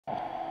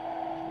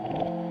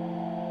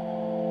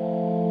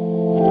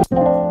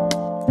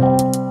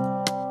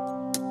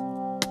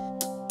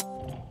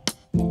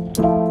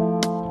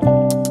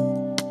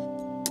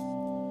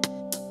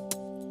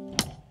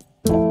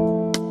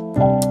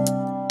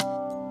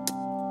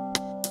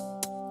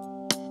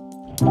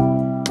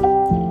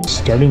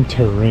starting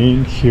to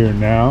rain here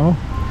now.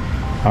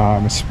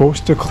 It's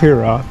supposed to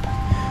clear up.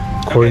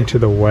 According to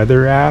the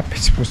weather app,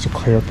 it's supposed to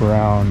clear up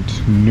around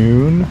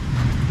noon.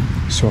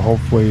 So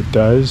hopefully it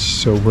does.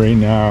 So right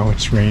now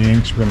it's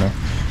raining, so we're gonna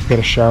get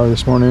a shower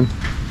this morning.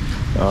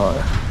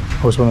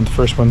 I was one of the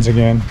first ones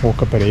again.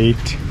 Woke up at 8.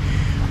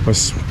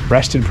 Was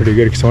rested pretty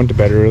good because I went to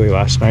bed early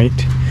last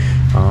night.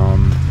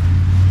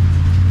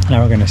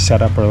 Now we're gonna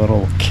set up our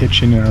little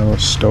kitchen and our little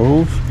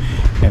stove,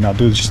 and I'll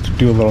just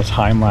do a little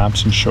time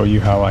lapse and show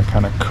you how I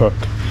kind of cook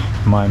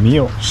my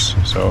meals.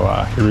 So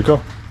here we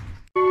go.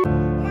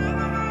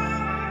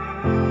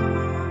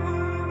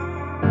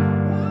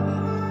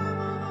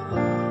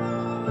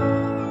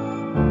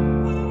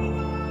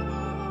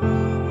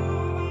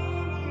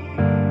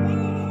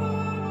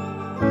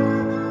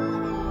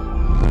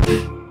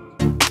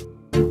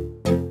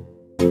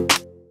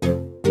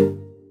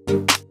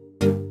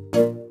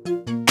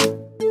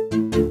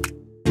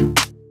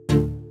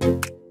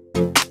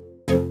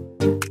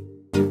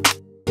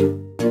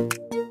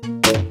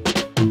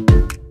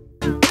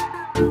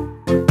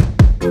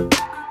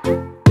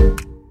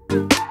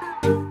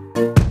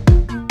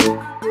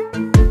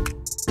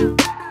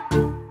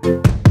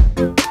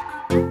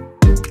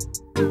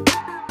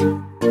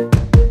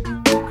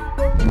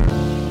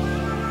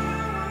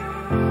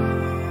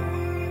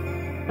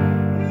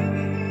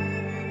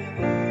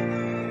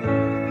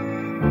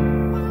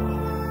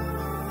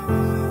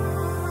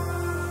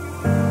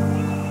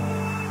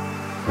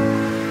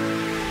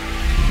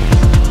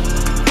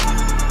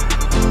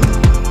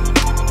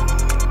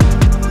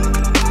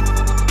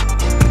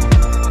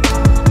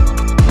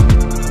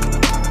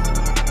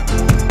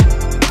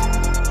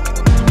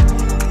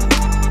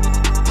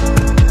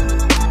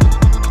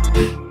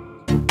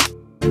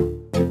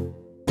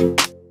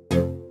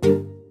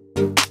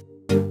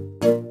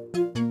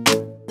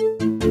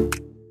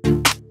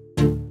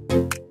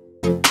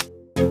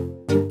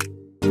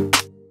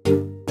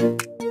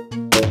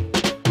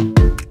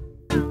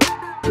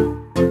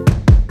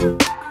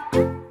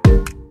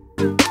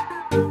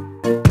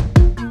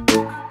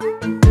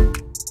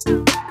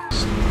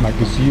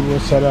 Gazebo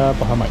set up,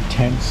 I'll have my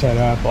tent set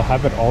up, I'll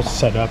have it all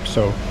set up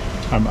so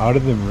I'm out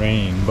of the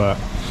rain. But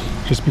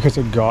just because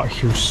I got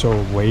here so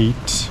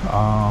late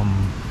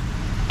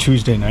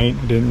Tuesday night,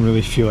 I didn't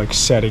really feel like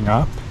setting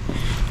up,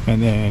 and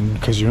then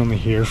because you're only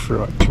here for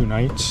like 2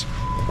 nights,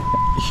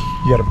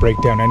 you got to break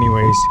down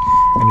anyways,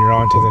 and you're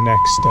on to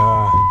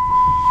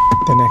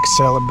the next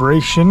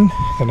celebration,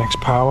 the next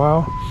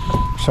powwow.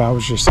 So I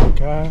was just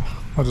like,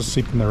 I'll just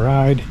sleep in the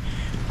ride,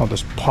 I'll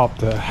just pop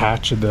the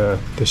hatch of the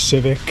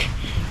Civic.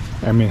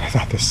 I mean,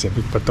 not the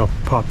Civic, but they'll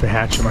pop the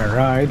hatch of my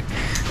ride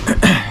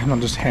and I'll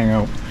just hang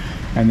out.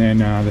 And then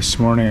this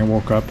morning I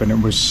woke up and it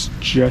was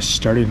just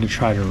starting to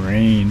try to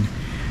rain.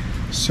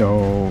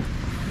 So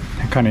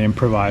I kind of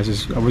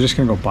improvised. I was just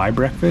gonna go buy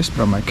breakfast,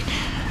 but I'm like,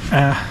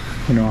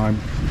 you know,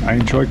 I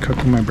enjoy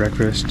cooking my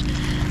breakfast.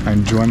 I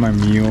enjoy my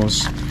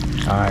meals.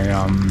 I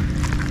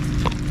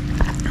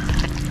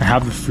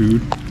have the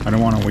food. I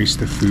don't want to waste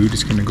the food.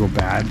 It's gonna go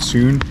bad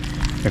soon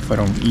if I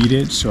don't eat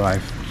it. So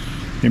I've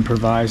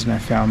improvised and I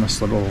found this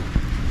little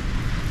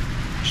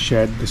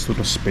shed, this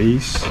little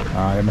space.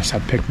 They must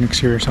have picnics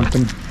here or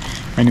something.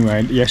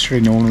 Anyway,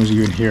 yesterday no one was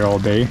even here all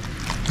day.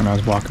 When I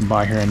was walking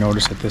by here, I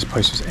noticed that this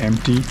place was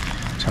empty.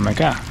 So I'm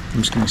like,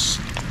 I'm just gonna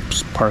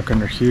park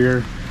under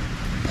here,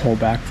 pull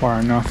back far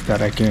enough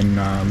that I can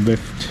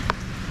lift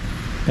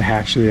the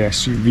hatch of the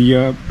SUV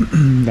up.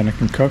 Then I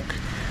can cook,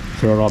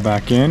 throw it all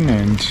back in,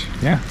 and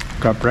yeah,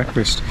 got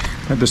breakfast.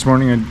 But this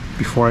morning,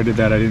 before I did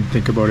that, I didn't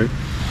think about it.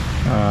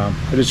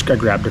 I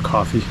grabbed a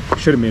coffee.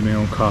 Should have made my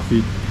own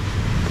coffee.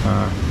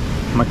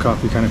 My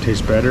coffee kind of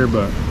tastes better,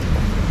 but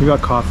we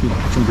got coffee,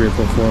 which I'm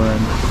grateful for,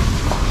 and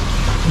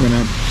I'm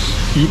gonna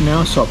eat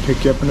now, so I'll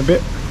pick you up in a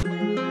bit.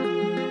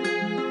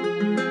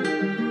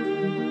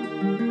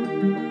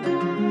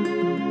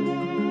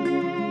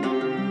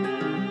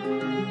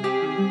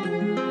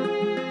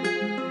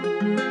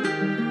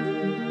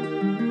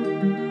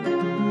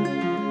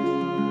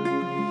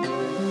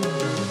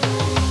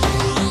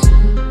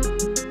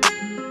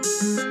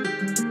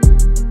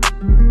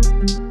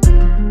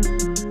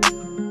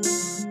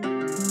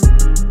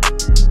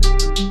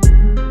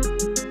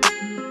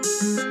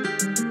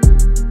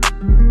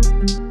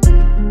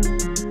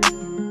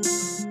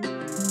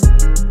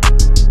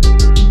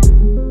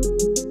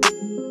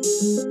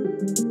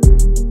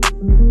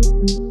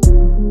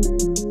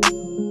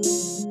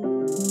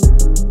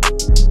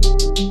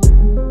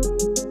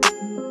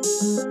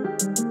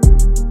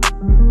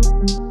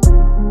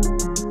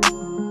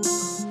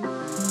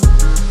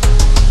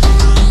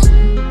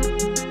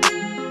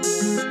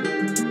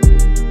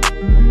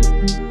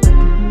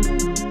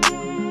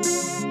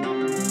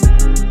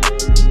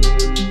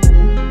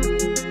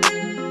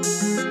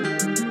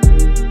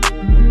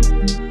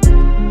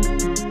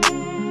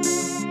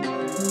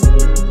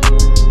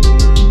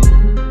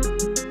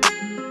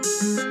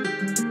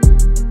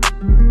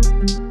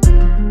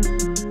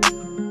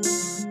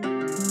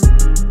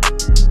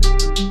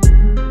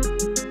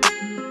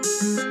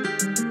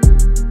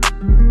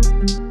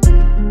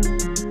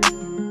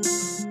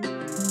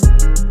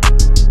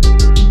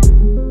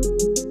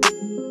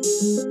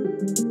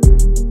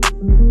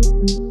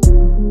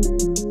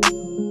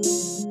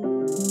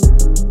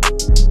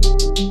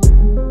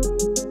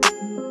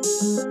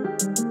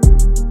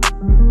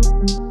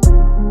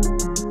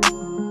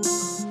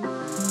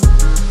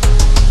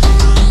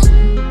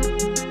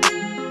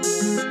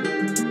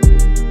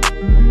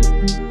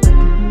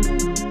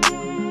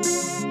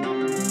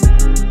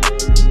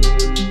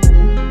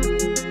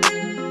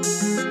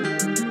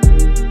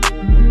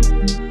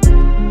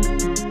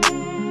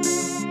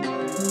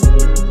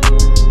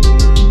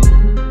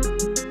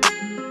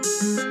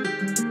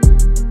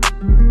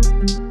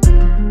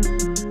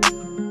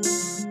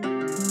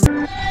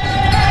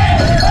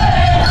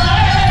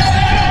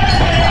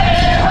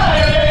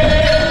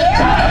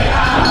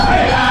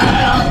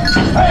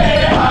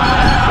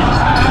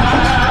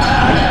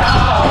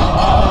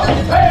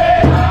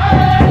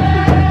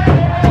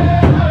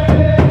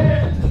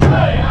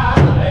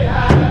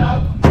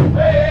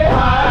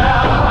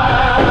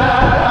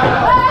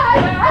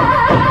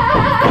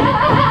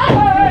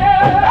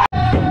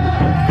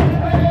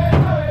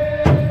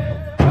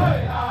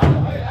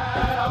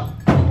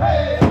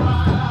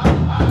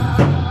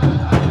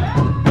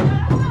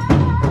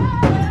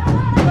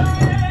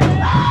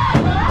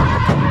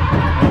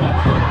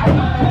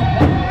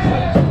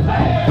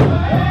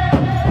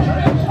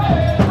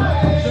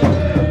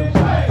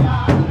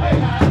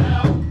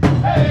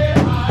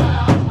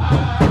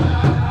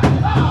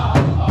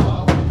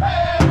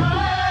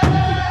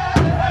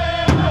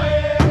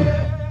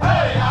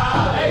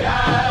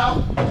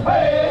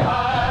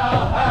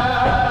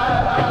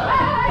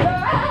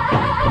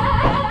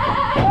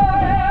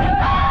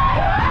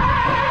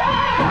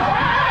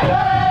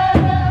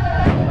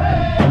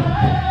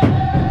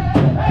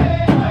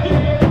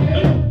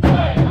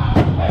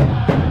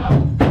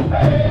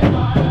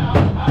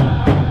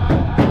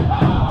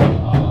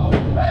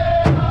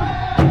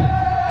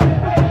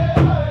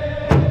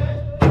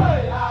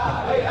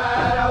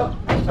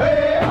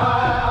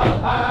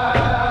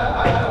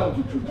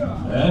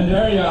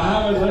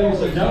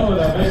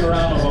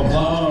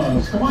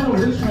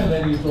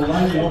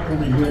 up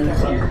over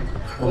here,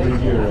 over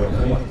here,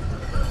 okay?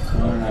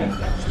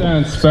 Alright.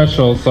 Stand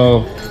special,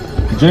 so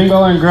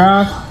jingle and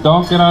grass,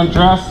 don't get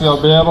undressed,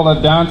 you'll be able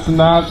to dance in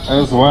that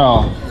as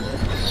well.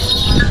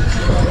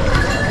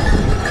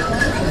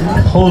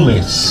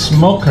 Holy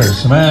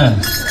smokers, man.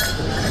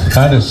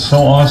 That is so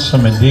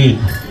awesome indeed.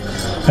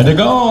 And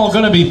they're all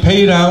going to be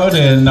paid out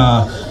in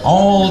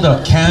all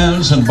the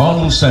cans and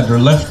bottles that are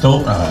left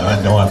over.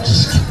 No, I'm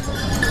just kidding.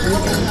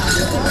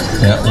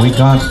 Yeah, we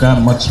got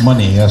that much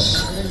money,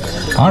 yes.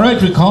 All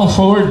right, we call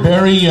forward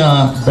Barry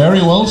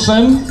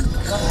Wilson,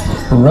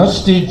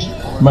 Rusty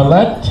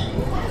Millette,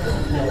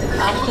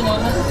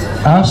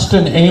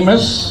 Aston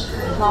Amos,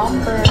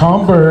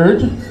 Tom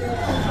Bird.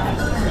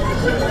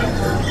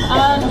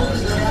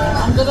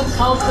 I'm gonna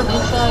call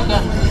Felicia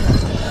again.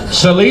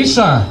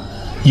 Salisa,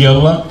 you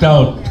lucked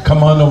out.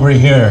 Come on over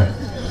here.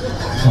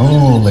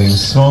 Holy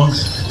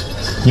smokes.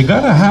 You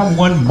gotta have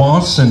one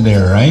boss in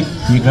there, right?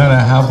 You gotta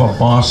have a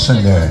boss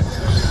in there.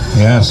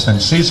 Yes, and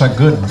she's a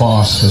good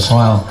boss as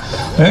well.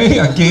 Hey,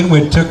 again,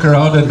 we took her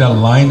out of the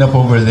lineup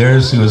over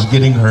there. She was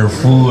getting her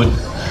food.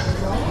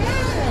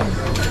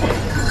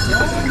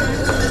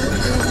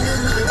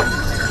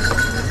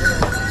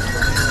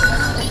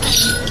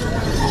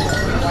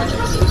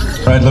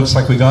 Right, looks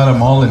like we got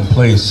them all in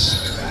place.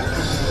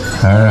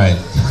 All right.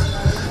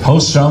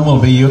 Host drum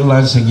will be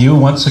utilizing you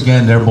once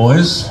again there,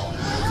 boys.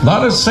 A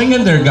lot of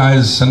singing there,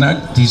 guys. And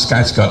these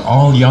guys got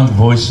all young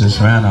voices,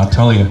 man, I'll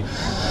tell you.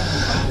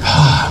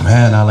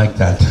 Man, I like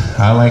that.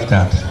 I like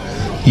that.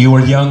 You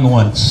were young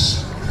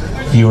once.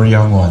 You were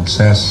young once,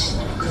 yes.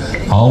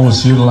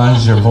 Always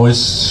utilize your voice.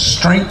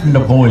 Strengthen the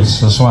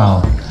voice as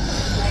well.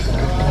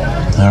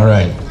 All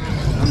right.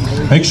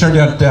 Make sure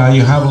that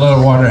you have a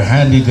little water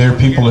handy there,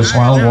 people, as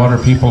well. Water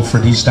people for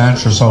these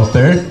dancers out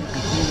there.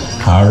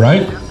 All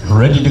right.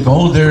 Ready to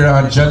go there,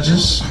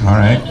 judges? All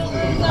right.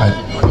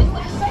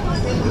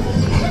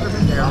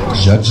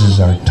 Judges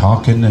are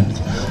talking, and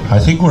I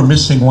think we're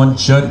missing one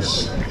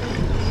judge.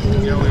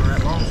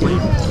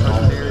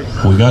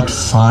 We got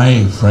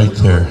 5 right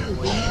there.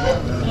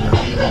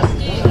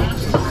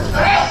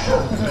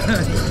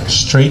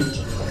 Straight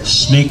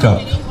sneak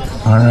up.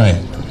 All right.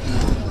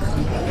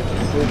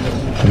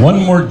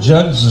 One more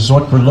judge is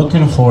what we're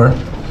looking for.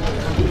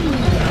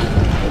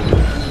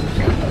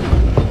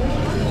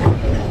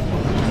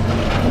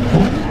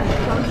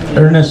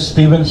 Ernest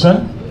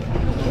Stevenson.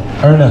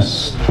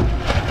 Ernest.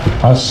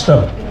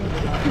 Asta.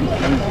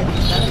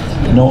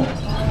 No.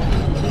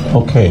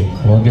 Okay,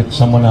 we'll get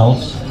someone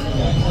else.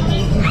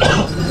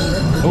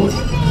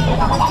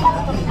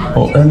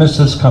 Oh, Ernest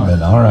is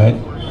coming. All right.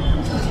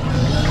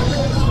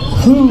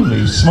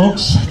 Holy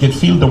smokes. I can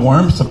feel the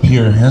warmth up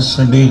here. Yes,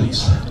 indeed.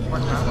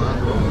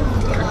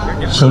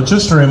 So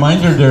just a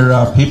reminder, there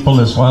are people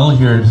as well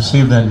here this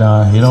evening,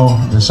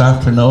 this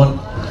afternoon.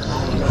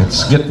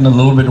 It's getting a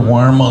little bit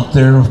warm out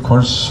there, of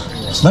course.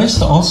 It's nice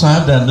to also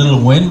have that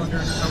little wind.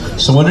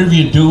 So whatever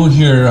you do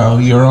here,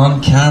 you're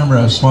on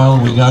camera as well.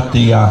 We got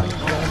the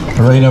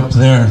right up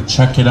there.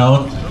 Check it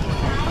out.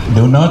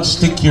 Do not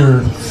stick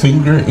your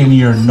finger in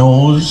your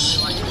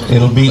nose.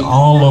 It'll be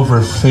all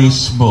over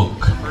Facebook.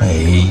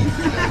 Hey.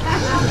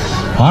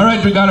 All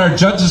right, we got our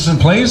judges in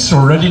place.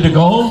 We're ready to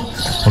go.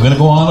 We're going to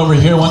go on over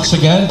here once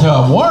again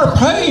to War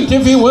Paint,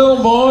 if you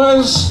will,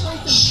 boys.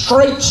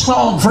 Straight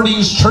song for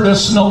these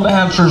traditional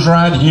dancers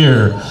right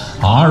here.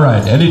 All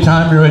right,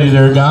 anytime you're ready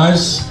there,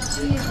 guys.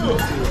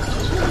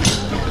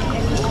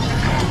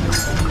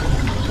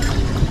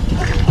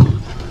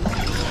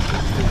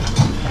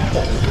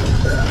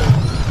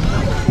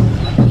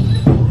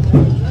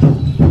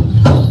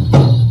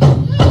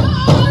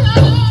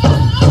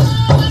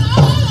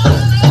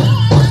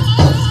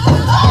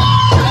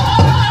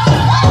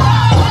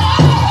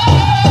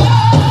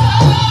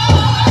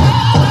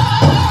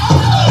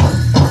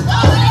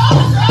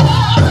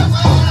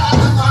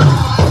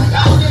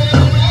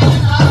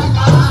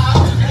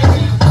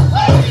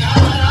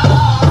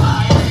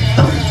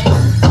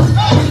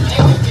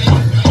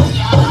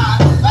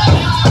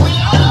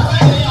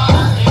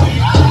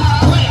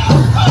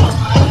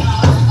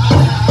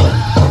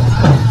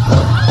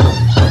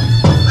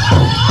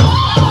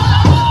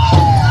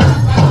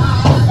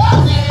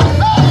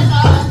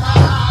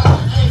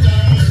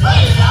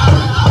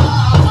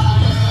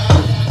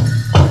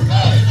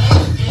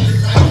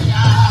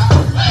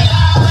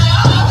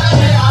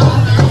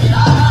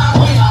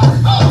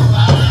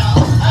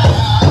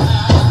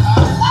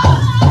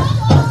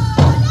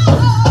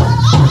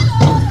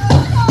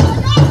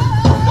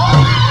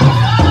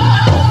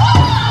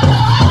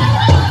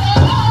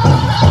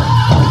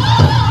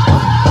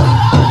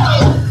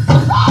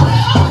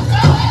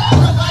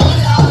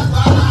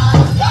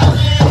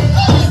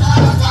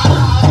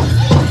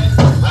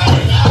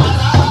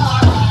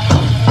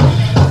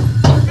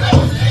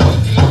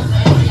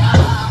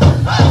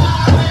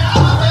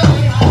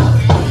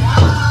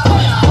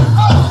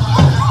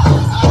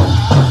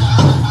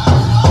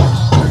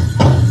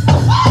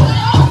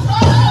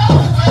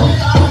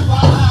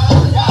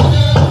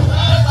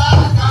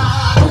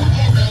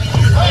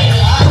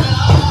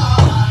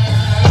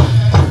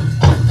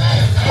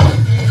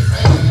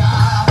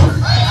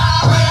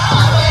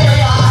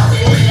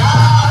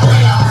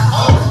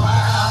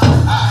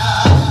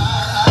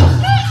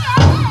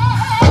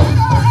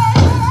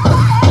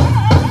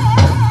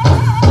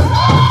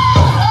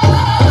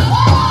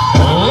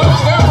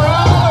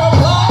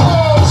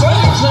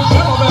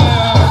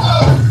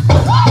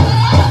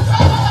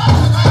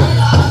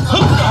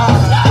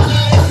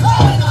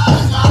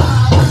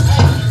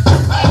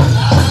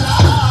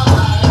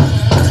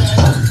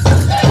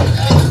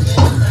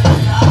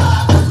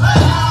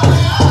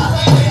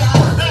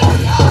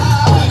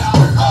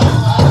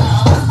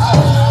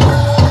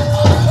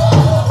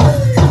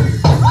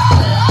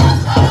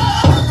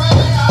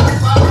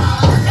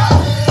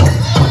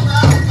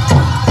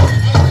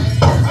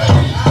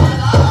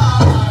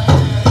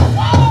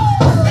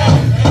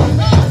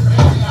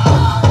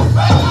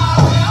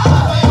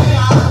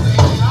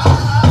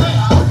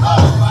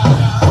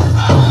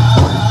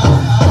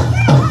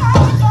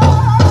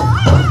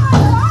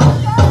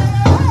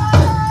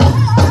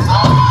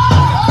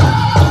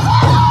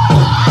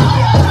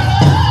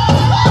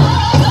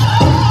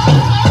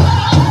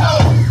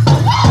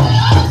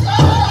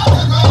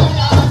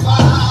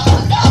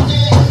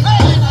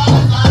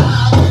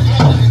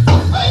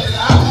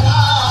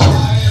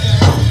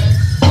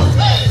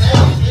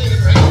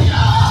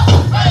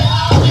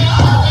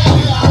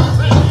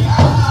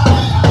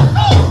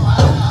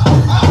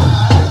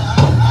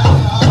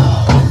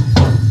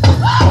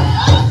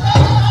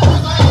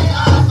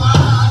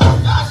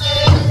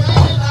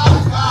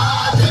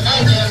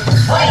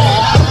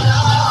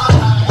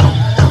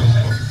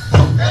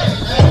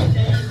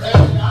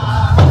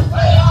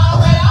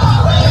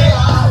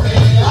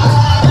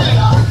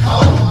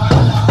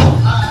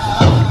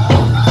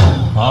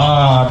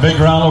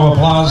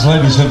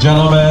 and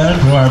gentlemen,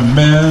 to our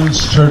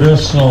men's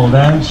traditional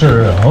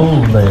dancer,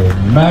 holy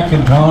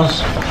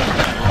Macintosh.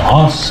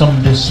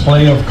 Awesome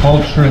display of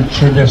culture and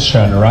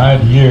tradition right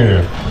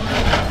here.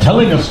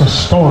 Telling us a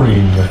story,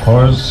 of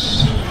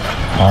course.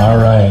 All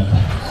right.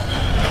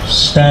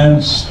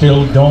 Stand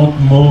still, don't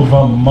move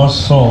a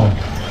muscle.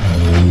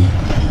 Hey.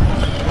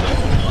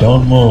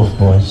 Don't move,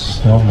 boys,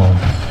 don't move.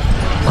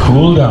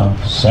 Cool down,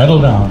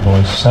 settle down,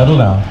 boys, settle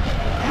down.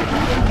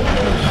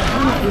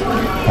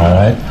 All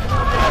right.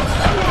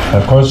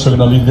 Of course, we're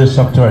going to leave this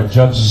up to our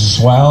judges as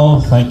well.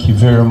 Thank you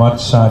very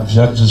much,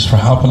 judges, for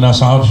helping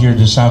us out here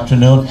this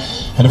afternoon.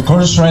 And of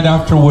course, right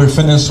after we're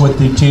finished with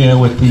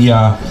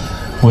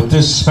with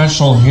this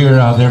special here,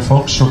 there,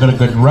 folks, we're going to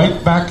get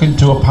right back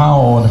into a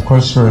powwow. And of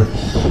course, we're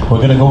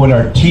going to go with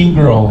our teen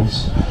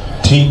girls.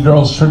 Teen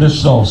girls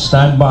traditional.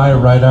 Stand by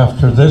right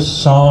after this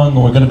song.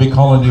 We're going to be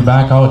calling you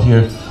back out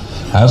here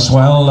as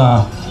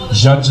well,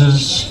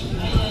 judges.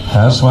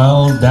 As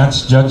well,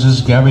 dance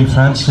judges Gabby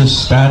Francis,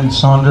 Stan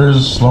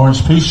Saunders, Lawrence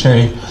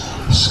Pichet,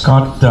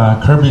 Scott,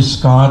 Kirby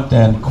Scott,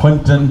 and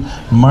Quentin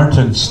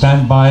Martin.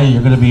 Stand by.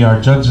 You're going to be our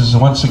judges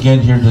once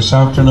again here this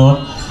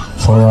afternoon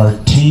for our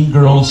teen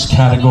girls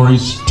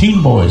categories,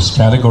 teen boys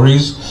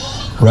categories.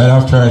 Right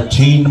after our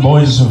teen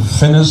boys have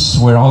finished,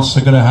 we're also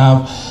going to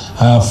have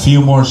a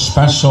few more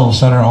specials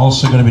that are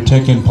also going to be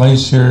taking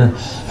place here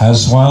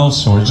as well.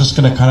 So we're just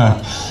going to kind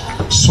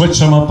of switch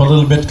them up a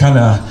little bit, kind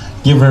of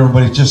give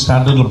everybody just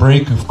that little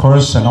break, of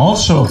course, and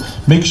also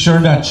make sure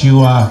that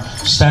you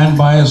stand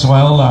by as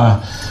well,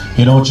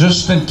 you know,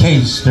 just in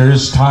case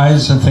there's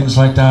ties and things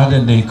like that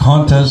in the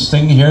contest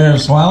thing here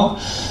as well.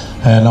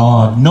 And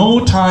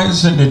no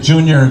ties in the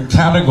junior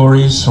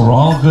categories, so we're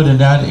all good in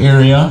that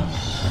area.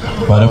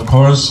 But of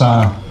course,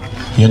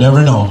 you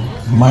never know,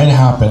 might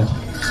happen.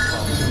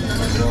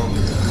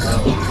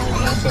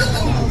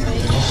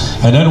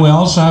 And then we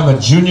also have a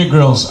junior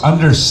girls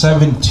under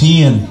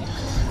 17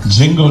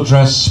 jingle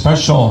dress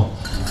special,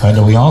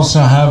 and we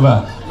also have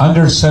a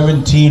under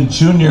 17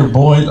 junior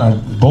boys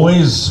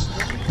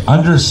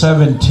under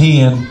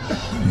 17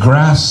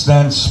 grass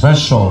dance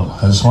special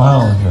as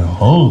well.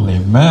 Holy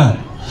man.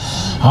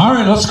 All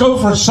right, let's go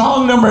for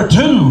song number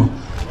 2.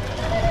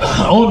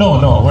 Oh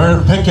no,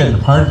 we're picking,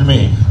 pardon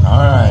me. All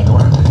right,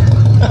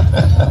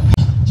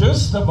 we're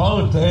just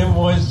about,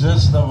 boys,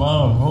 just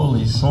about.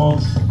 Holy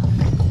smokes.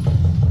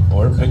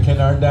 We're picking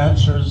our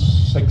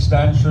dancers, 6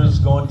 dancers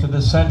going to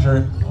the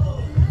center.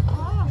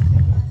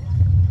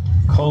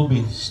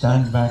 Colby,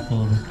 stand back a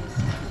little bit.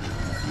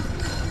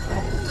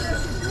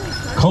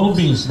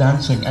 Colby's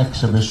dancing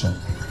exhibition.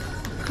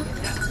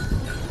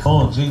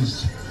 Oh,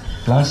 geez.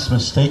 Last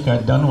mistake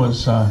I'd done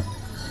was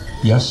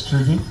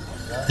yesterday.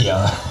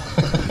 Yeah.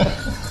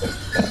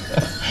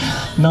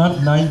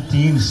 Not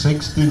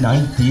 1960,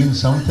 19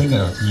 something.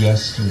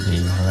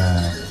 Yesterday.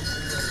 Right.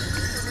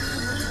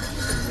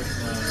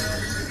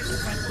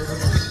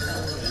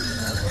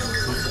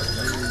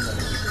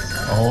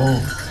 Oh.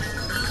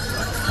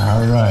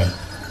 All right.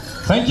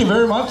 Thank you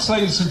very much,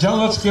 ladies and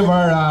gentlemen. Let's give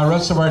our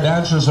rest of our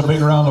dancers a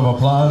big round of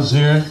applause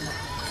here.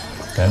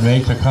 Didn't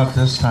make the cut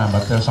this time,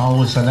 but there's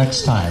always the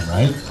next time,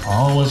 right?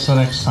 Always the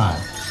next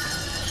time.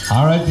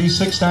 All right, these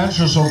 6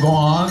 dancers will go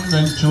on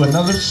into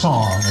another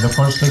song. And of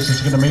course, this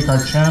is going to make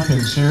our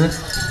champions here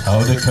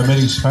of the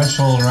committee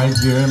special right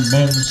here,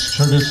 men's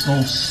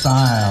traditional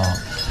style.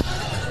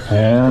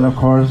 And of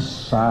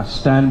course,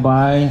 stand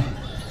by.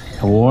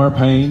 War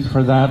Paint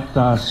for that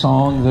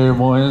song there,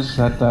 boys,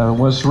 that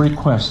was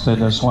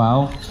requested as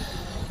well.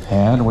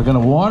 And we're going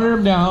to water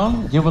them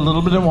down, give a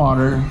little bit of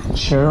water,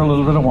 share a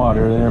little bit of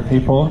water there,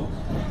 people.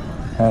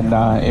 And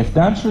if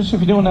dancers,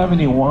 if you don't have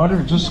any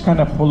water, just kind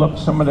of pull up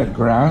some of the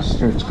grass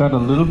there. It's got a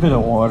little bit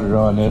of water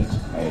on it.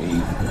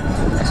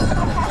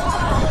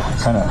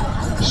 Kind of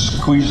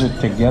squeeze it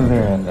together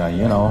and,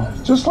 you know,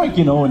 just like,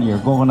 you know, when you're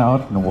going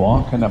out and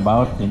walking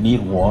about, you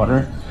need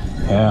water.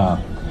 Yeah.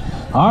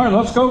 All right,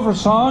 let's go for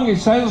song. He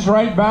says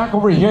right back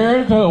over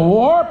here to the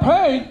War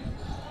Paint.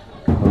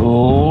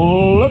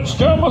 Let's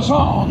give him a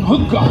song.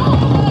 Hookah.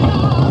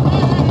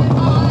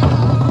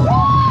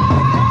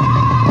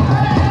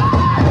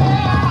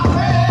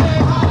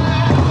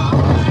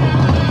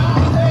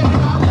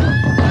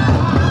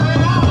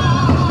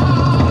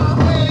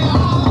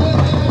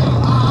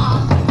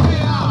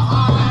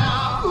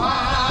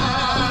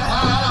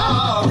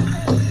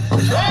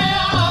 Yeah!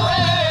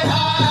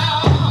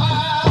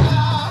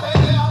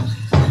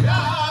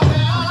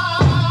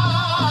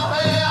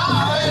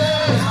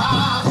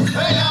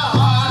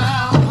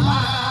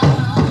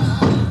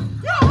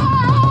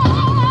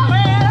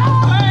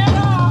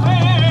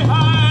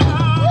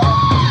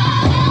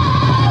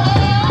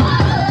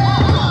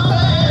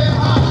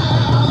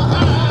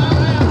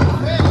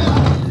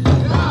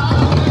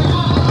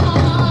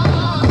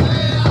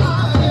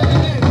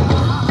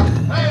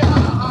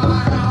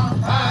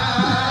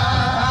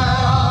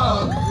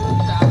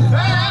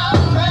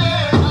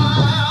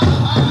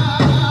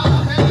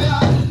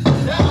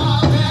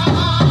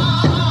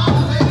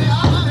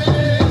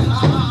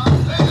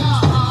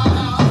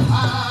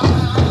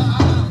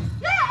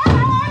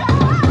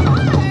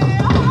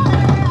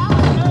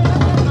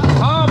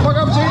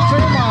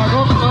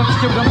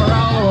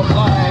 round of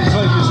applause,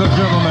 ladies and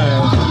gentlemen.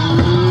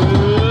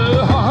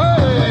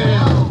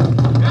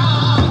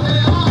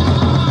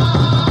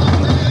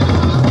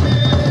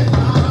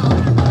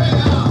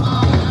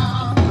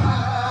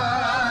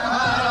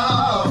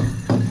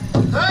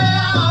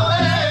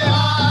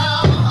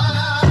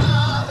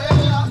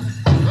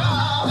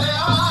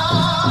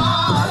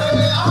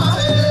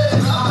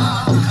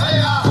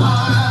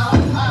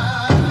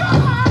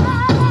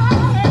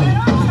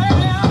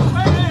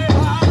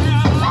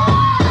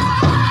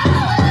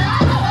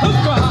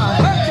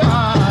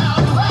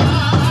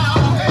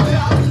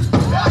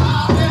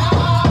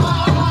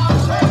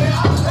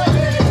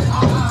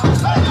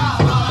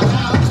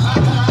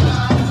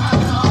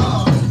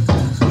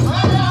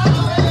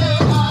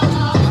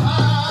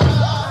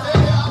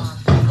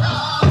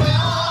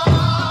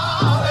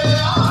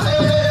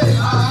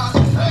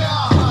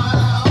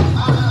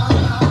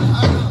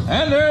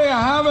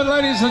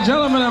 Ladies and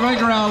gentlemen, a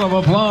big round of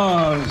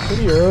applause.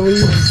 Pretty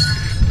early.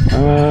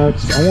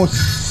 It's almost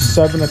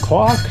 7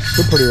 o'clock.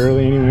 Still pretty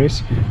early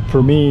anyways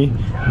for me.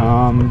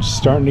 Just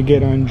starting to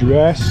get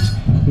undressed.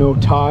 No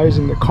ties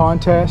in the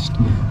contest.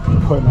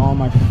 I'm putting all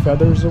my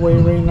feathers away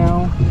right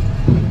now.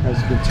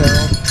 As you can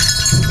tell,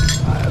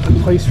 I have a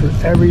place for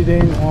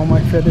everything. All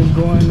my feathers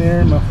go in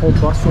there. My whole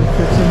bustle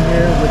fits in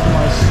here with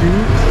my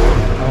suit.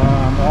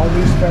 All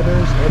these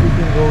feathers,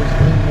 everything goes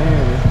in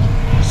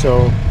there.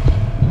 So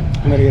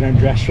I'm gonna get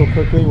undressed real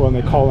quickly while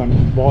they call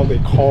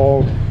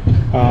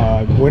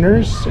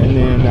winners, and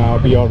then I'll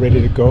be all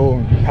ready to go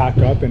and pack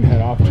up and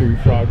head off to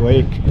Frog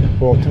Lake.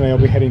 Well, tonight I'll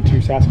be heading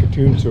to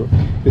Saskatoon, so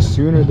the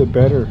sooner the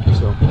better.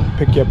 So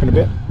pick you up in a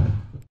bit.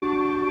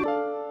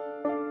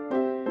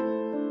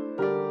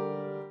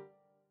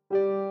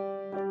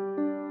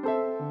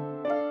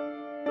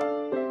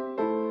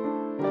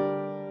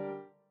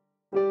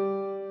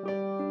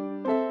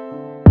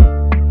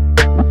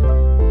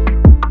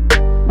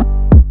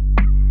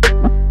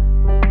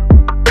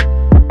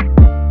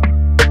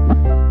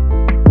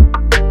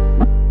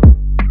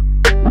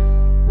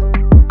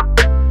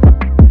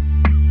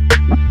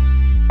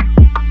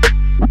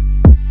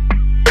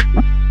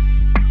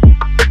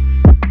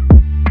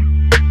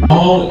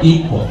 All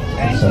equal.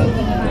 So,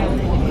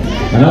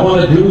 and I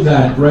want to do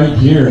that right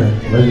here,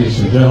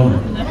 ladies and gentlemen,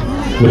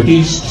 with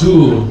these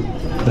two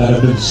that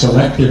have been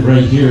selected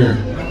right here,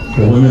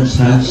 the women's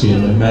fancy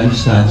and the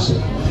men's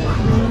fancy.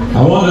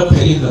 I want to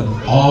pay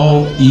them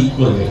all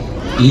equally.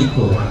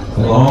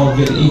 They'll all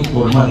get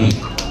equal money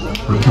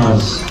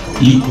because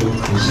equal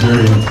is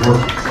very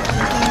important.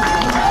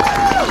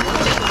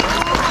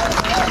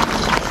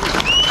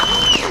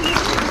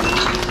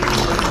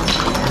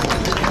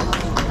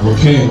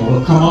 Okay,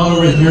 well, come on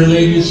over here,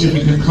 ladies. If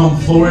you can come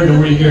forward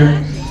over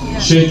here,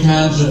 shake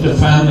hands with the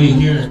family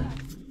here.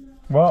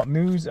 Well,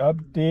 news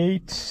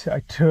update.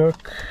 I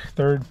took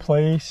 3rd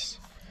place.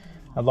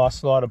 I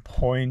lost a lot of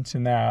points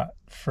in that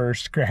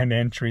first grand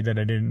entry that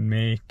I didn't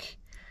make.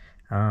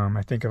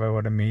 I think if I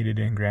would have made it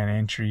in grand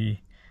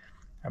entry,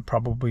 I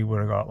probably would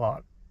have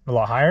got a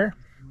lot higher.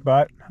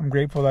 But I'm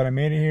grateful that I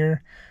made it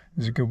here. It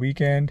was a good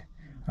weekend.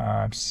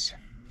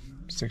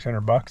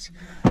 $600.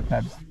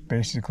 That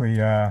basically.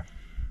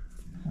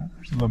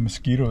 There's a little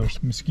mosquito.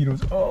 There's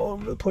mosquitoes all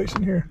over the place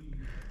in here.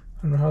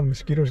 I don't know how the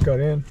mosquitoes got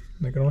in.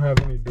 Like, I don't have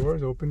any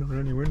doors open or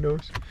any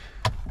windows.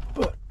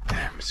 But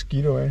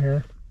mosquito in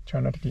here.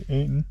 Trying not to get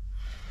eaten.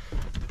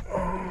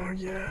 Oh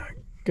yeah.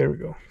 There we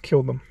go.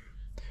 Killed them.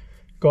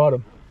 Got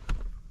him.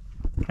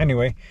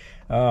 Anyway,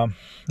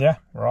 yeah,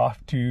 we're off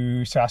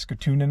to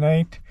Saskatoon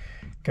tonight.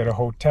 Get a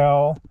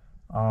hotel.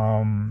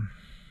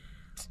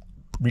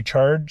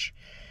 Recharge.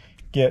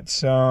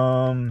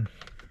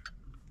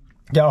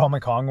 Get all my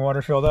Kong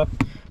water filled up.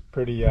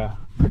 Pretty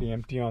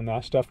empty on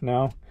that stuff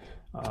now.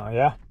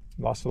 Yeah,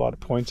 lost a lot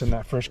of points in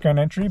that first grand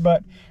entry,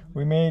 but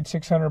we made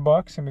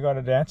 $600 and we got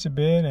to dance a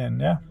bit,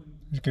 and yeah,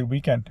 it was a good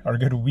weekend, or a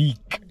good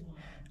week.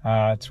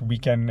 It's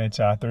weekend, it's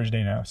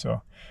Thursday now,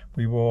 so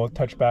we will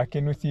touch back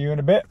in with you in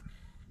a bit.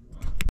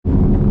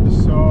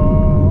 So,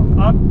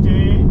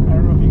 update, I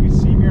don't know if you can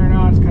see me or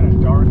not, it's kind of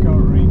dark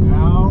out right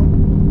now.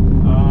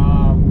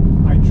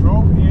 I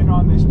drove in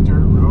on this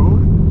dirt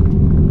road.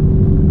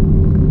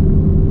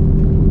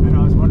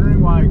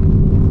 Why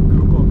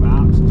Google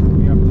Maps took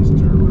me up this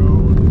dirt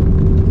road.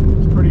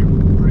 It's pretty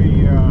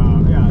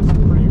yeah, it's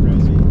pretty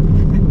resi.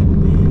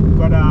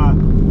 But I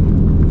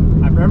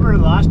remember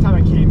the last time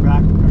I came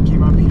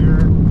up here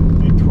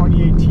in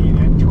 2018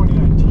 and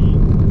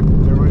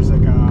 2019. There was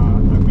like a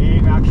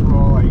main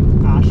actual like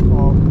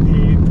asphalt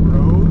paved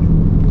road,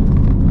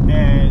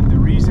 and the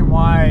reason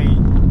why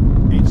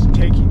it's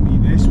taking me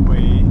this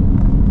way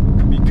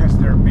because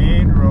their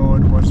main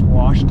road was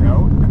washed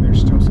out, and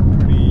there's still some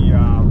pretty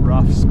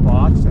rough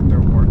spots that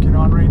they're working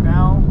on right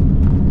now.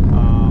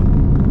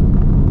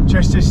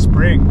 Just this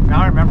spring.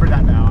 Now I remember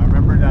that now. I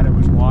remember that it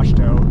was washed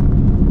out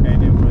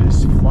and it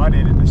was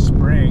flooded in the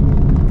spring.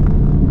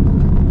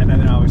 And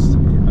then I was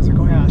like,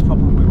 oh yeah, that's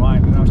probably why.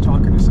 And then I was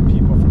talking to some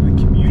people from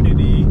the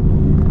community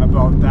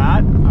about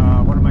that.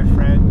 One of my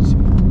friends,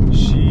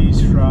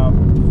 she's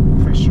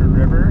from Fisher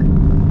River,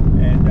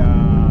 and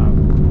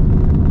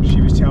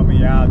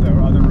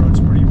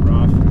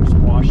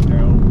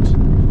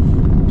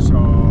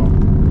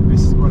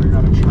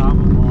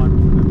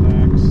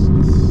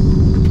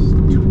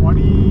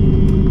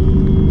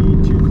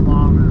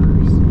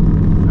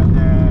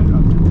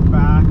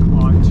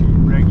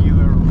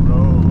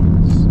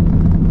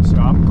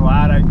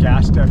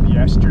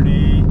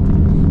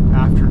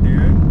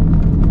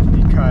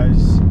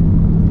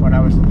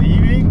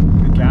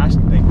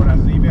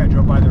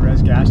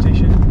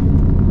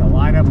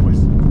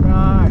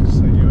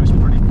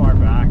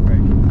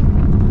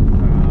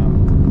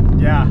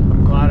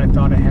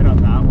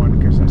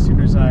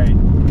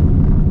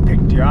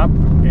you up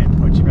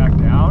and put you back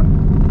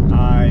down,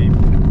 I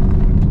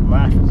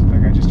left.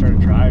 Like, I just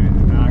started driving,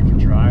 and now I can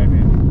drive,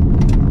 and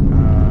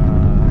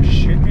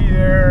should be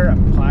there.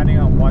 I'm planning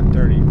on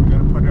 1:30. We're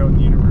gonna put it out in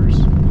the universe.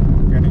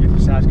 We're gonna get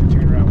to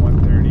Saskatoon around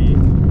 1:30.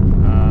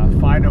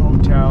 Find a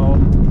hotel,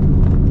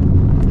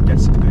 get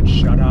some good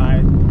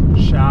shut-eye,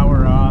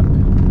 shower up.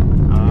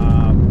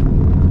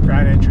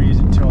 Grand entry is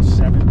until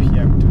 7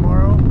 p.m.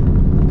 tomorrow,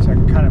 so I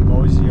can kind of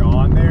mosey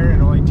on there.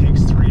 It only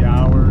takes 3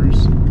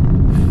 hours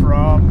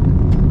from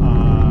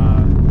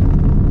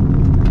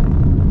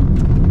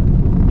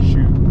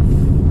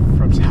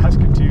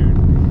Saskatoon.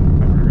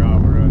 I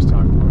forgot what I was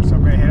talking about. So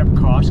I'm gonna hit up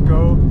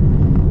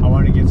Costco. I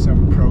want to get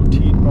some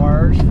protein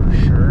bars for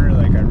sure.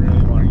 Like, I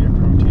really want to get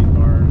protein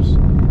bars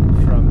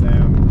from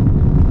them.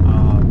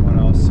 What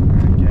else am I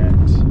gonna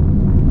get?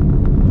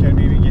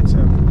 Maybe get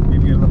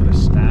a little bit of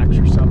snacks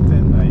or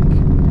something. Like,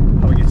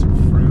 probably get some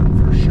fruit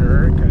for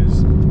sure,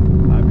 because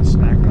I've been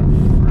snacking on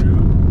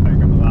fruit.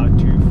 Like, I'm allowed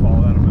to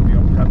follow that on my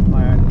meal prep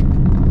plan.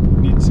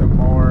 Need some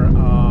more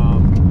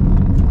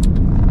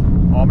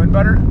almond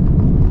butter.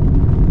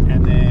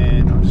 And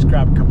then I'll just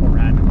grab a couple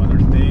random other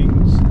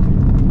things.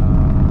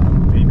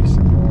 Maybe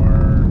some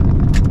more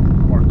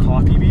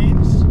coffee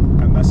beans,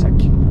 unless I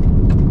can.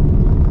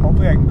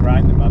 Hopefully I can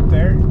grind them up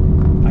there.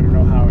 I don't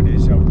know how it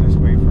is out this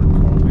way for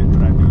COVID,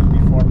 but I knew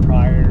before,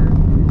 prior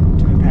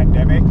to the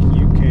pandemic,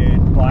 you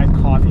could buy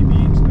coffee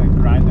beans and then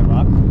grind them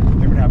up.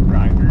 They would have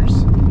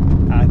grinders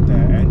at the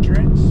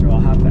entrance, so I'll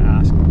have to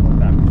ask them about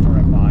that before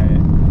I buy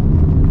it.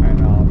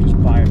 And I'll just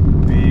buy a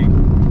big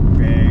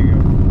bag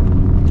of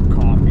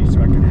coffee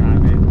so I can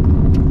have it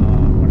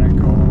when I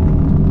go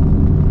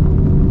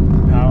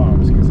to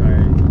powwows, because I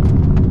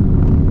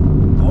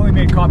only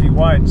made coffee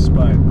once,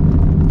 but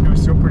it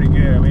was still pretty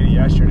good. I made it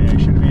yesterday. I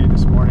should have made it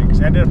this morning,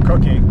 because I ended up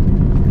cooking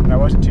and I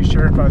wasn't too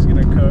sure if I was going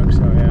to cook.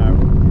 So yeah,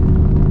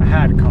 I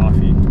had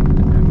coffee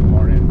in the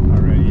morning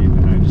already,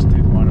 and I just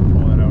didn't want to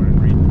pull it out and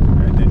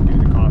then do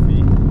the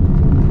coffee.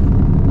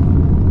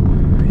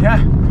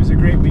 Yeah, it was a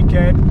great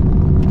weekend.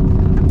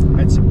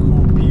 Met some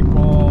cool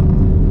people.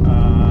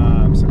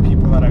 Some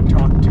people that I've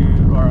talked to,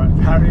 or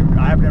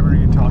I've never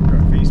even talked to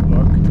on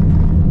Facebook,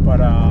 but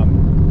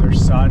their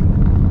son,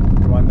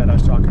 the one that I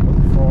was talking about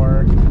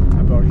before,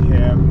 about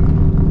him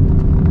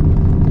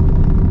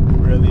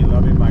really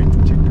loving my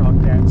TikTok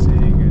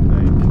dancing, and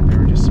like, they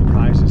were just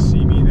surprised to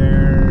see me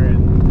there.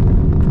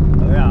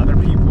 And yeah, other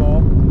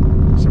people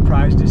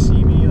surprised to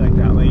see me, like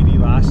that lady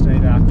last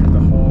night after the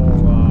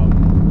whole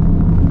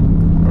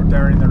or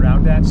during the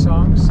round dance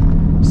songs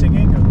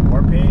singing of the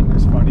war paint. It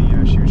was funny.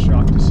 She was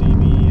shocked to see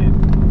me, and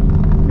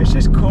it's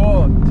just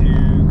cool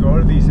to go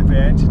to these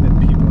events and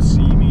then people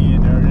see me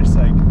and they're just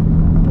like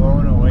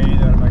blown away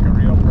that I'm like a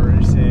real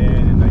person.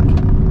 And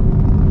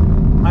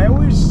like, I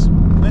always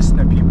listen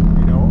to people,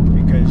 you know,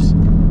 because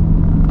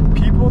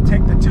people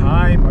take the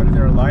time out of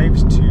their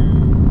lives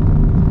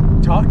to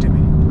talk to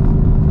me,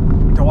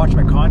 to watch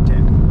my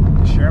content,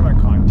 to share my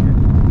content,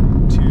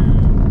 to,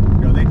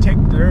 you know, they take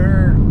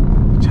their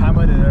time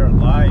out of their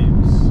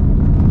lives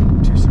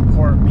to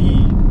support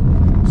me.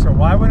 So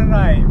why wouldn't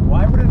I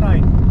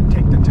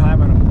take the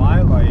time out of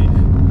my life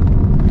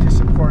to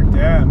support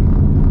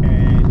them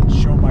and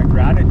show my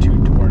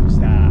gratitude towards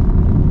that?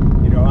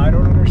 You know, I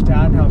don't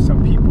understand how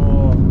some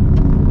people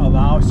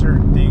allow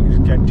certain things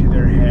get to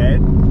their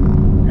head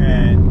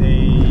and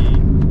they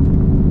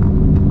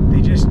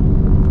just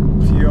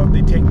feel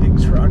they take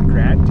things for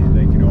ungranted,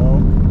 like, you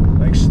know,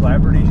 like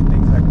celebrities and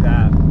things like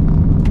that,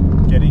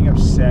 getting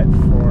upset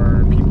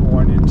for people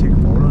wanting to take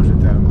photos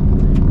with them.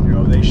 You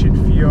know, they should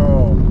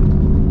feel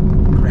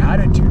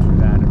gratitude for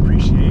that,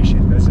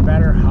 appreciation. Doesn't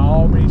matter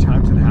how many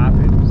times it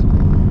happens,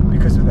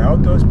 because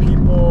without those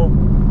people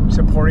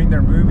supporting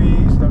their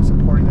movies, them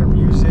supporting their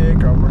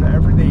music, or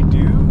whatever they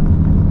do,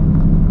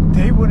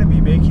 they wouldn't be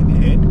making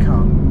the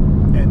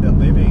income and the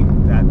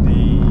living that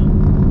they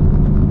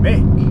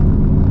make.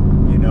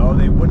 You know,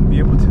 they wouldn't be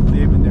able to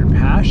live in their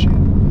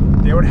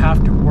passion. They would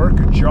have to work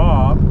a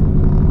job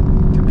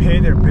to pay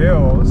their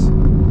bills,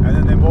 and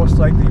then they most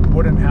likely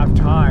wouldn't have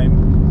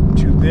time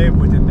to live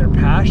within their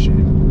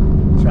passion.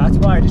 So that's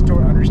why I just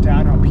don't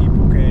understand how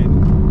people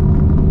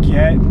can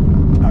get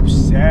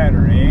upset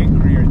or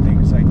angry or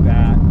things like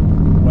that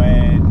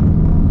when,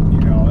 you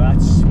know,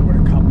 that's what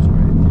it comes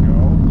with. You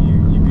know,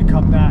 you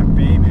become that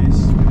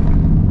famous,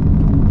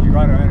 you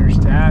got to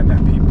understand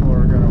that people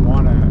are going to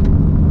want to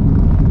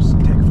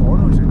take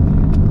photos with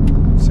you,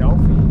 and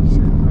selfies,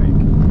 and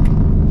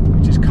like,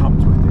 it just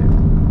comes with it.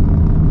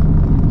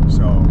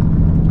 So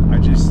I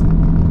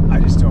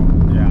just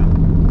don't, yeah,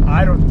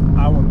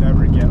 I will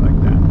never get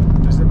like that.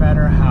 Doesn't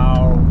matter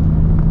how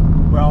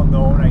well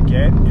known I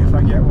get, if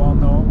I get well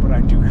known, but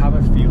I do have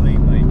a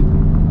feeling like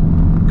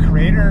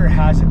Creator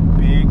has a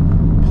big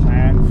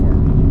plan for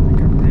me,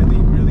 like a really,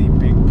 really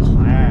big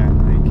plan.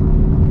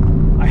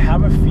 Like, I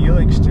have a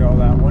feeling still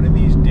that one of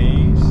these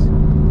days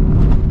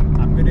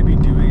I'm going to be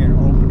doing an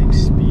opening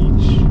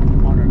speech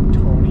on a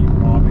Tony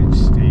Robbins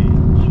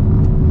stage,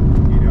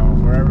 you know,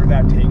 wherever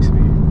that takes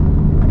me.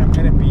 And I'm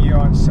going to be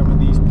on some of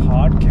these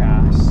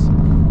podcasts,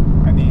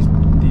 and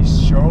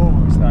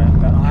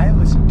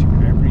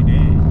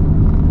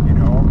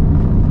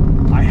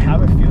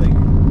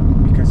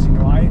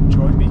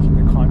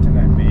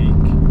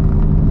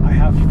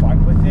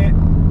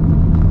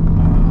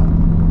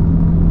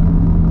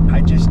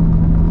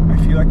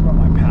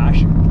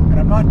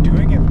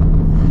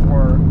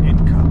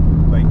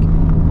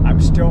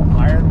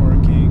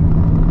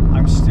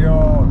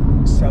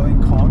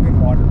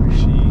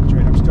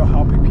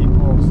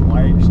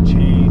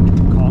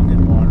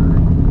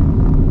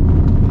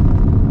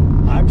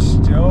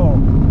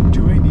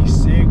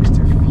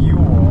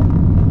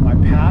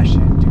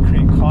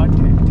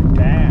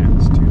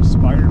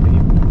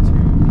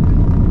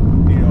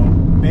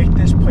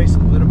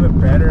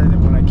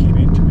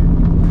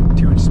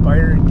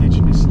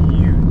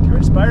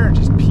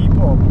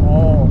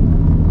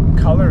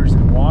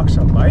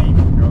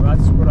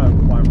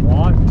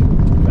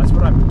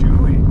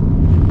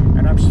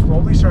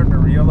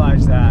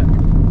realize that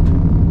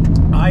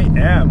I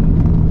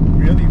am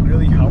really,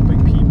 really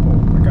helping people.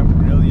 Like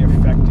I'm really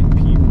affecting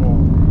people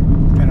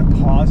in a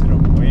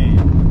positive way.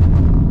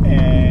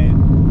 And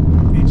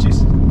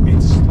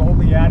it's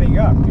slowly adding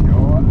up, you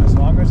know. As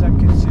long as I'm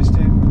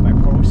consistent with my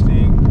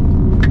posting,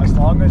 as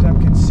long as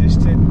I'm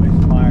consistent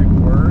with my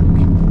work,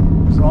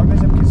 as long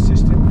as I'm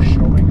consistent with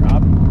showing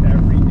up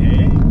every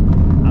day,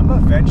 I'm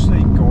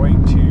eventually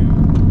going to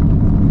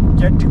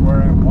get to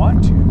where I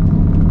want to.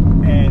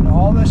 And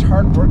all this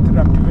hard work that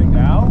I'm doing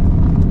now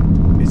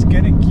is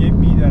going to give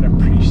me that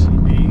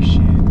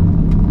appreciation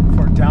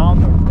for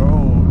down the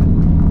road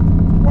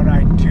when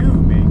I do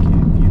make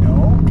it, you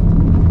know?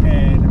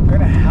 And I'm going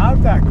to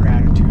have that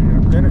gratitude.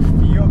 I'm going to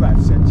feel that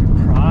sense of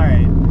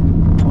pride.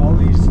 All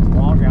these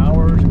long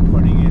hours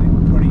putting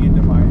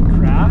into my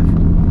craft,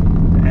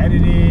 the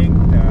editing,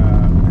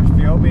 the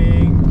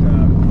filming, the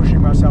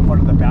pushing myself out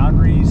of the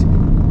boundaries,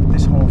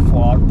 this whole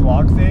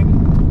vlog thing.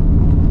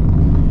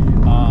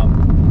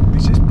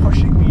 It's just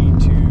pushing me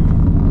to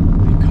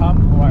become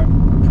who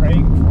I'm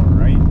praying for,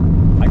 right?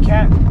 I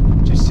can't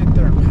just sit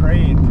there and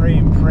pray and pray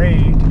and pray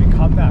to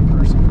become that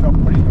person without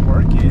putting the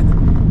work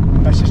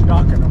in. That's just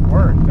not going to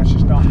work. That's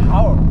just not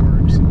how it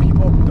works. And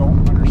people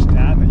don't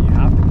understand that you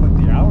have to put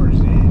the hours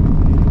in.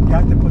 You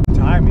have to put the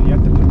time in. You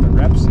have to put the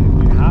reps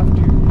in. You have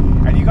to.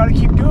 And you got to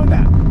keep doing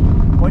that.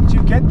 Once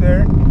you get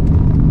there,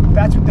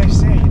 that's what they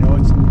say. You know,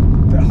 it's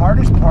the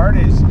hardest part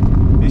is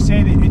they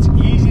say that it's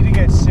easy to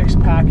get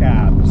six-pack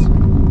abs.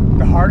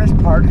 The hardest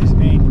part is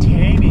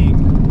maintaining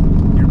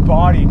your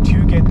body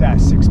to get that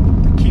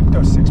to keep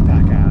those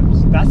six-pack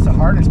abs. That's the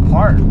hardest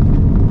part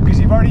because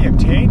you've already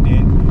obtained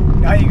it.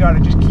 Now you got to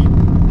just keep,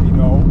 you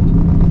know,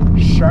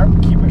 sharp,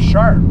 keep it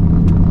sharp.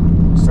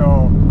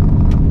 So,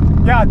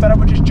 yeah, I thought I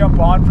would just jump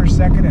on for a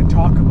second and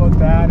talk about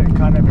that and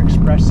kind of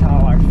express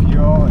how I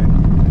feel. And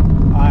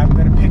I'm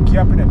going to pick you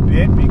up in a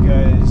bit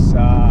because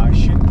I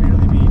shouldn't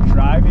really be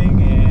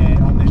driving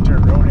and on this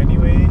dirt road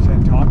anyways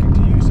and talking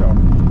to you. So,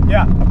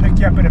 yeah, I'll pick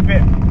you up in a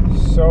bit.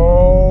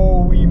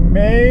 So, we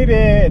made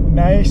it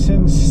nice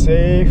and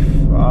safe.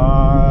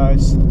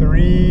 It's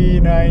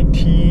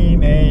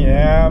 3:19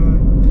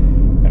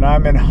 a.m. and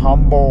I'm in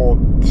Humboldt.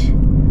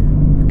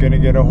 I'm gonna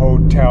get a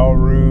hotel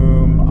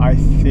room. I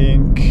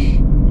think,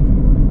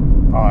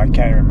 I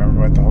can't even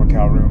remember what the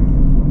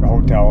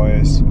hotel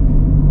is.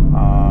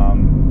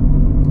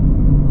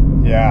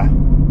 Yeah,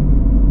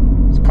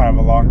 it's kind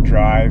of a long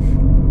drive.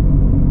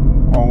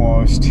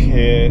 Almost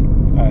hit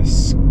a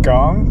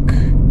skunk.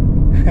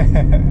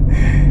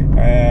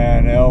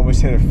 And I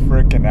almost hit a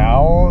freaking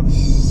owl.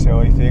 This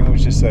silly thing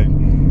was just like,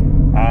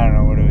 I don't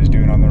know what it was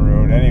doing on the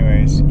road.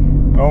 Anyways,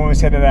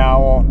 almost hit an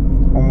owl,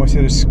 almost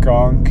hit a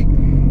skunk,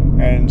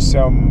 and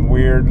some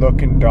weird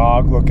looking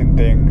dog looking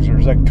things. There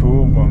was like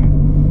two of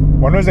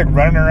them. One was like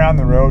running around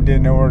the road,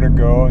 didn't know where to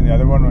go, and the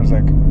other one was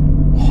like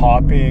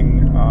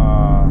hopping,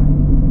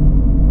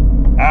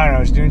 I don't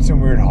know, it's doing some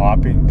weird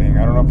hopping thing.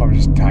 I don't know if I'm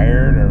just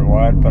tired or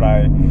what, but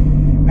I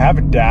have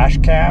a dash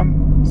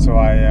cam, so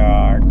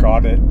I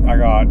got it. I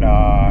got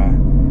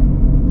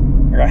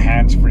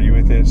hands-free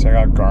with it, so I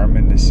got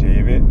Garmin to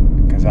save it,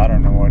 because I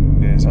don't know what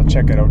it is. I'll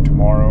check it out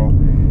tomorrow.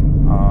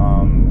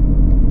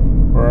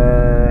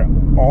 We're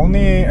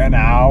only an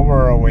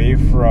hour away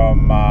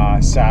from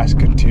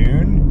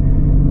Saskatchewan,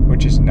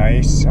 which is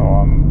nice, so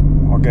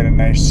I'll get a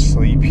nice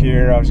sleep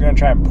here. I was going to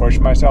try and push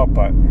myself,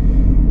 but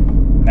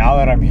now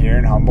that I'm here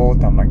in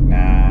Humboldt, I'm like, nah,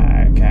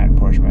 I can't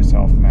push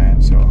myself, man.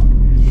 So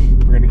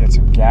we're going to get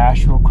some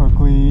gas real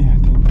quickly. I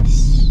think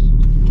this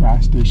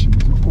gas station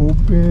is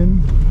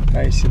open.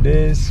 Nice it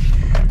is.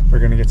 We're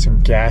going to get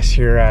some gas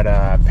here at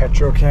a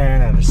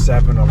Petrocan at a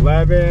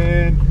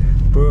 7-Eleven.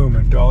 Boom,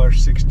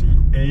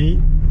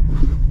 $1.68.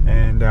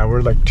 And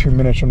we're like 2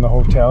 minutes from the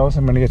hotel, so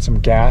I'm going to get some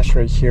gas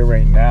right here,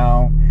 right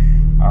now.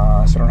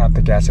 So I don't have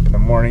to gas up in the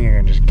morning. I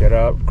can just get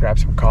up, grab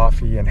some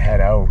coffee, and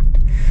head out.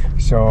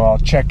 So I'll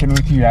check in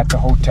with you at the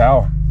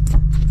hotel.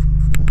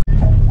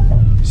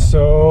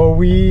 So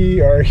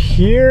we are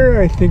here.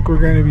 I think we're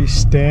going to be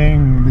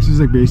staying. This is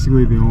like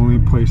basically the only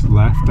place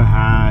left that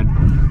had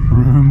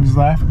rooms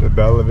left, the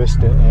Bella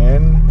Vista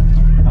Inn.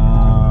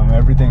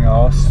 Everything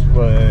else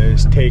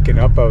was taken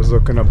up. I was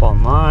looking up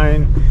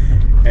online,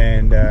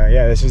 and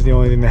yeah, this is the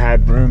only thing that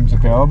had rooms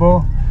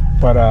available.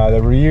 But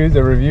the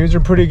reviews are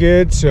pretty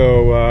good,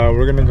 so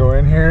we're gonna go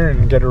in here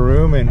and get a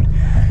room, and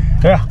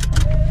yeah,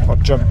 I'll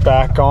jump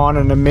back on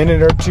in a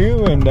minute or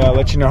two and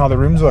let you know how the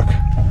rooms look.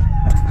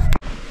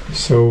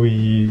 So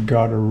we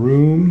got a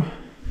room,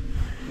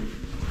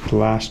 the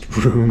last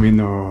room in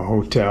the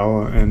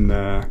hotel in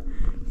the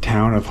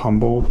town of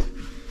Humboldt.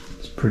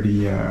 It's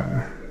pretty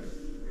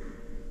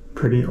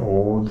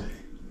old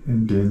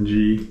and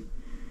dingy.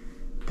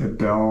 The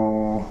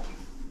Belmont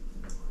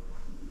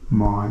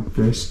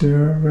Vista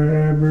or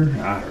whatever.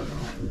 I don't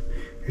know.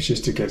 It's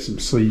just to get some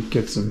sleep,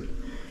 get some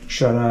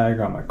shut-eye. I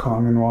got my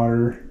Kangen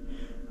water.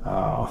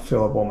 I'll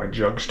fill up all my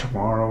jugs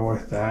tomorrow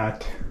with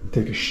that.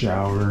 Take a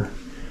shower.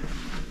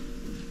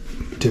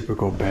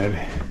 Typical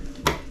bed.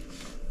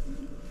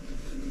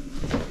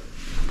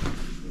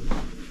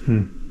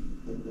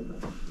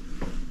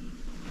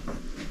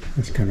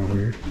 That's kind of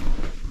weird.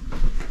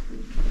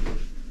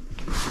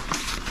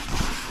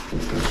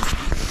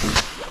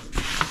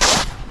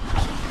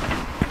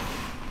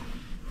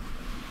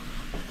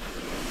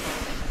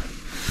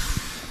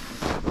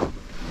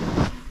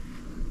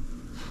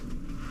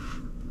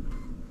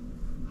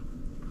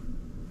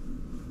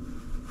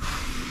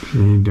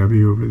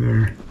 A&W over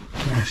there,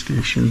 gas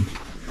station.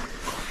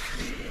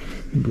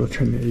 Maybe we'll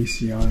turn the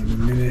AC on in a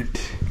minute.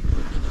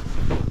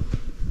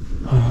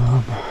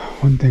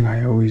 One thing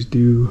I always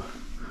do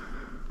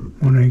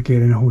when I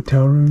get in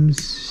hotel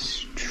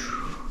rooms,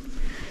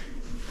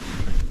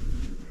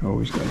 I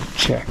always gotta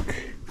check.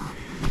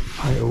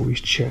 I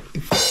always check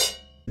the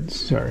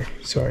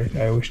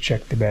I always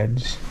check the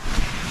beds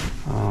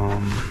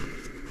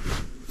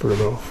for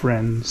little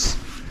friends.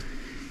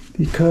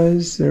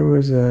 Because there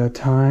was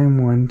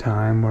one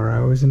time where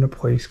I was in a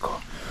place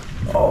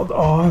called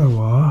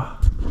Ottawa,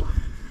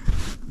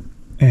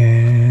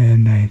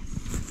 and I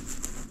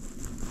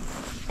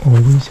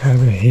always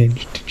have a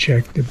hinge to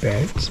check the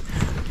beds.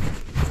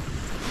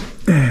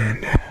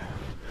 And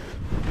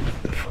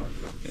what the fuck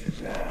is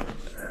that?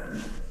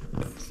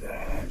 What's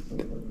that?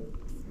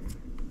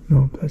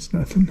 Nope, that's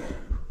nothing.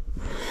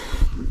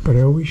 But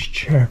I always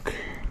check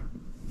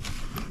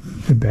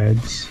the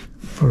beds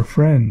for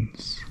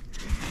friends.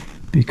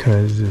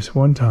 Because this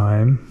one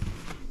time,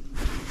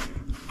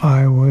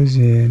 I was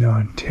in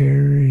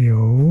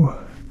Ontario,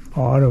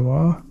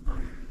 Ottawa,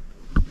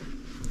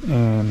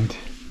 and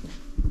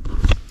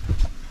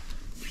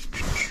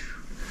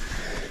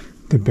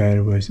the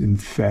bed was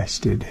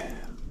infested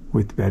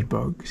with bed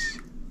bugs.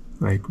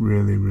 Like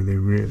really, really,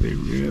 really,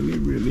 really,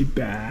 really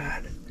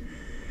bad.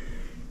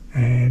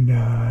 And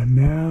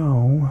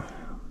now,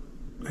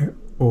 I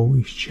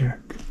always check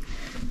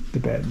the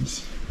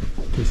beds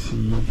to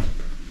see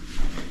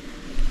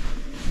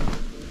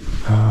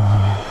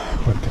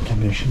what the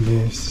condition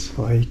is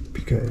like,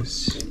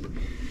 because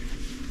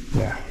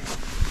yeah,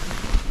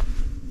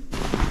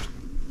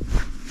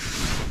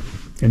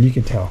 and you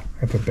can tell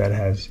if a bed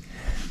has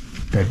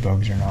bed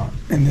bugs or not.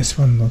 And this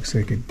one looks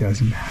like it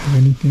doesn't have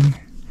anything.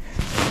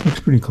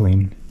 Looks pretty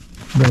clean.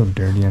 A little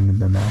dirty under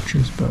the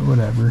mattress, but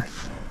whatever.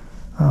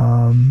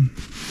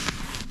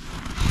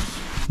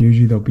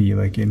 Usually they'll be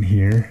like in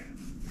here,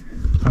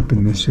 up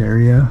in this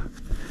area,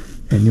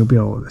 and you'll be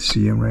able to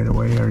see them right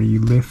away. Or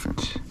you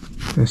lift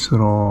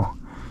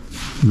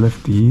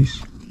lift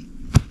these,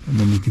 and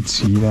then you can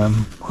see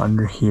them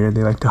under here.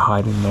 They like to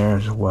hide in there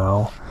as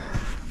well.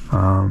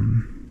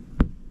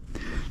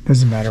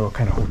 Doesn't matter what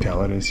kind of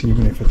hotel it is,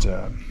 even if it's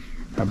a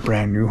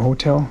brand new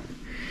hotel,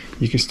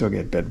 you can still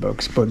get bed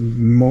bugs. But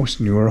most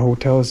newer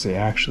hotels, they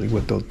actually,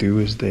 what they'll do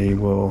is they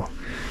will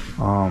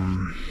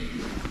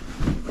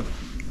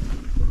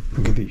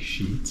look at these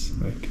sheets.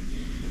 Like,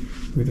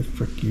 who the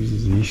frick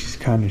uses these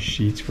kind of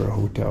sheets for a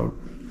hotel?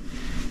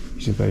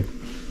 These are like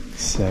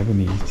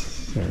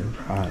 70s, or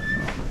I don't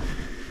know.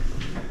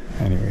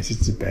 Anyways,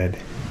 it's a bed.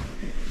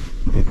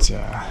 It's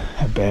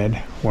a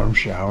bed, warm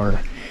shower.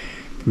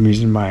 The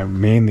reason why I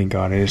mainly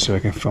got it is so I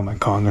can fill my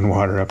Kangen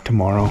water up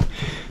tomorrow.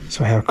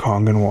 So I have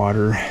Kangen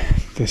water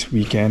this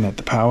weekend at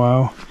the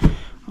powwow.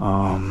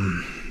 I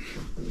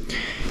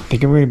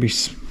think I'm going to be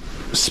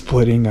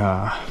splitting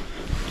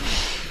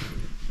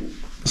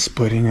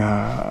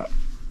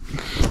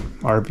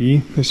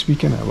RV this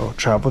weekend, a little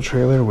travel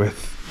trailer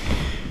with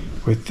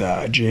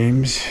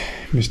James,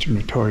 Mr.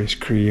 Notorious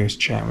Cree. I was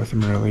chatting with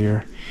him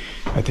earlier.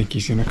 I think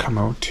he's gonna come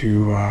out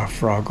to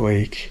Frog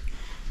Lake,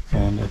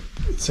 and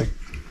it's like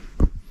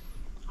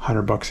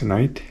 $100 a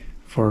night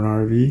for an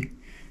RV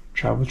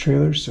travel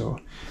trailer, so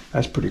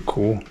that's pretty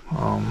cool.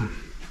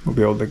 We'll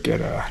be able to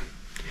get a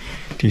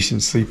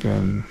decent sleep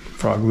in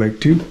Frog Lake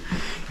too.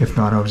 If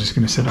not, I was just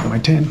gonna set up my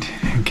tent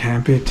and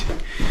camp it.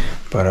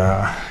 But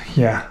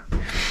yeah,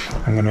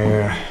 I'm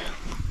gonna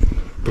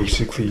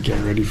basically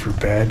get ready for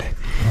bed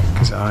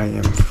because I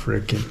am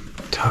freaking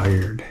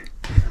tired.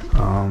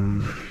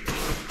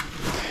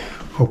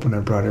 Hoping I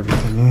brought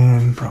everything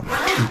in, brought my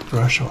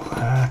toothbrush, all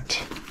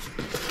that.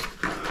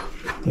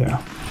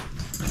 Yeah.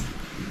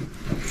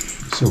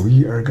 So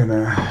we are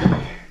gonna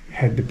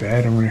head to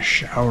bed. I'm gonna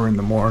shower in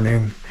the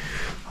morning.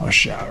 I'll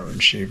shower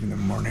and shave in the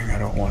morning. I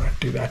don't want to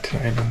do that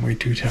tonight. I'm way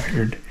too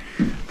tired.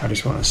 I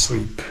just want to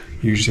sleep.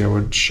 Usually I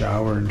would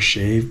shower and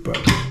shave, but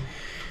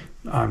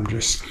I'm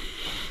just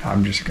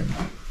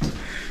gonna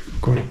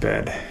go to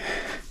bed.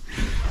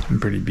 I'm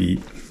pretty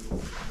beat.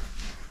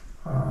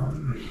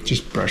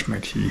 Just brush my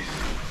teeth.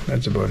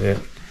 That's about it.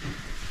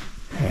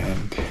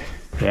 And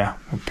yeah,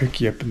 we'll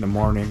pick you up in the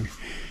morning.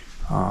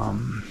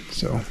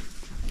 So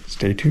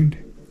stay tuned.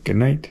 Good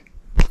night.